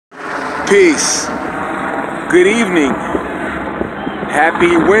Peace. Good evening.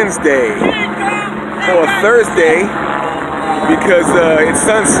 Happy Wednesday. Or Thursday, because it's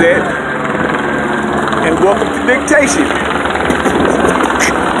sunset. And welcome to Dictation.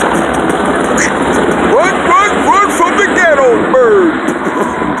 Run from the ghetto, bird.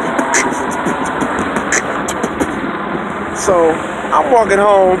 So, I'm walking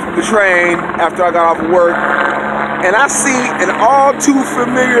home from the train after I got off of work, and I see an all too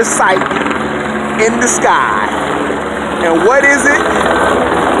familiar sight in the sky. And what is it?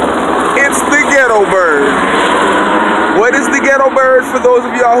 It's the ghetto bird. What is the ghetto bird, for those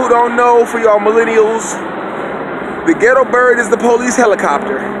of y'all who don't know, for y'all millennials? The ghetto bird is the police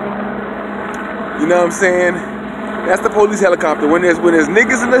helicopter. You know what I'm saying? That's the police helicopter. When there's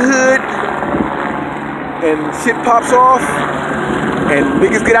niggas in the hood and shit pops off and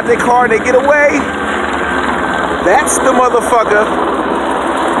niggas get out their car and they get away, that's the motherfucker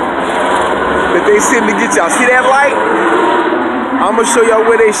that they send to get y'all. See that light? I'm gonna show y'all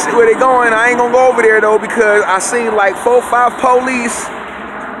where they going. I ain't gonna go over there though, because I seen like 4 or 5 police.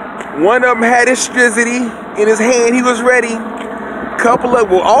 One of them had his strizzy in his hand. He was ready.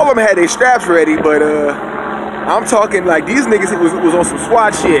 All of them had their straps ready, but I'm talking like these niggas was on some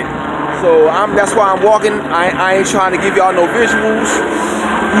SWAT shit. So that's why I'm walking. I ain't trying to give y'all no visuals,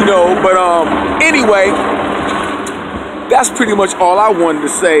 you know. But anyway, that's pretty much all I wanted to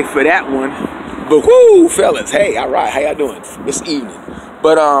say for that one. But whoo, fellas, hey, all right, how y'all doing this evening?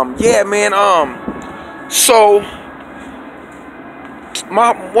 But yeah, man, so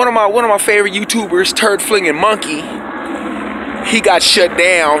one of my favorite YouTubers, Turd Flinging Monkey, he got shut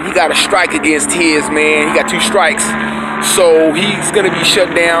down. He got a strike against his, man. He got 2 strikes, so he's gonna be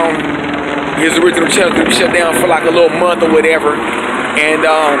shut down. His original channel's gonna be shut down for like a little month or whatever, and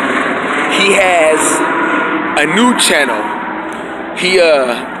he has a new channel.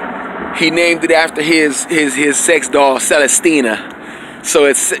 He named it after his sex doll, Celestina. So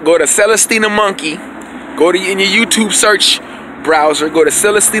go to Celestina Monkey. Go to in your YouTube search browser. Go to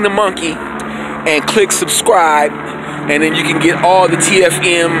Celestina Monkey and click subscribe, and then you can get all the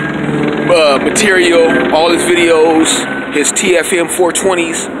TFM material, all his videos, his TFM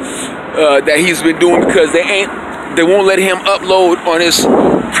 420s that he's been doing, because they won't let him upload on his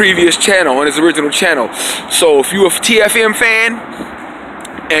previous channel, on his original channel. So if you're a TFM fan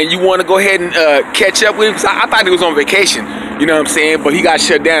and you want to go ahead and catch up with him, 'cause I thought he was on vacation, you know what I'm saying, but he got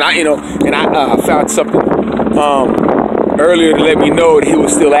shut down. I found something earlier to let me know that he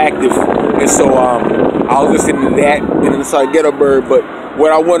was still active, and so I was listening to that, and then I saw Ghetto Bird. But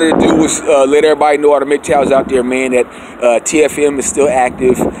what I wanted to do was let everybody know, all the MGTOWs out there, man, that TFM is still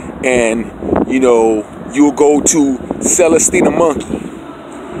active, and you know, you'll go to Celestina Monkey.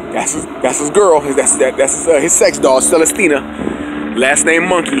 That's his girl. That's his sex doll, Celestina. Last name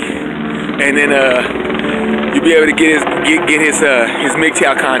Monkey, and then you'll be able to get his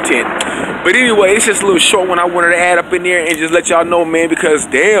MGTOW content. But anyway, it's just a little short one I wanted to add up in there and just let y'all know, man, because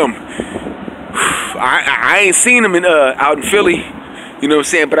damn, I ain't seen him out in Philly, you know what I'm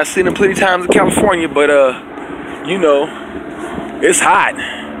saying, but I've seen him plenty of times in California. But you know, it's hot,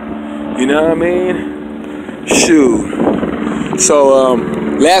 you know what I mean? Shoot. So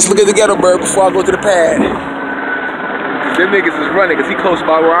last look at the Ghetto Bird before I go to the pad. Them niggas is running because he close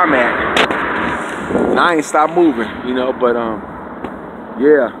by where I'm at, and I ain't stopped moving, you know. But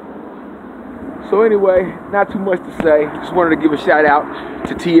yeah. So anyway, not too much to say. Just wanted to give a shout out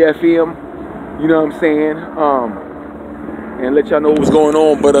to TFM, you know what I'm saying, and let y'all know what's going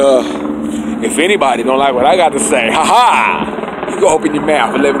on. But if anybody don't like what I got to say, haha, you go open your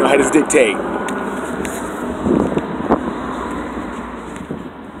mouth and let me know how this dictate.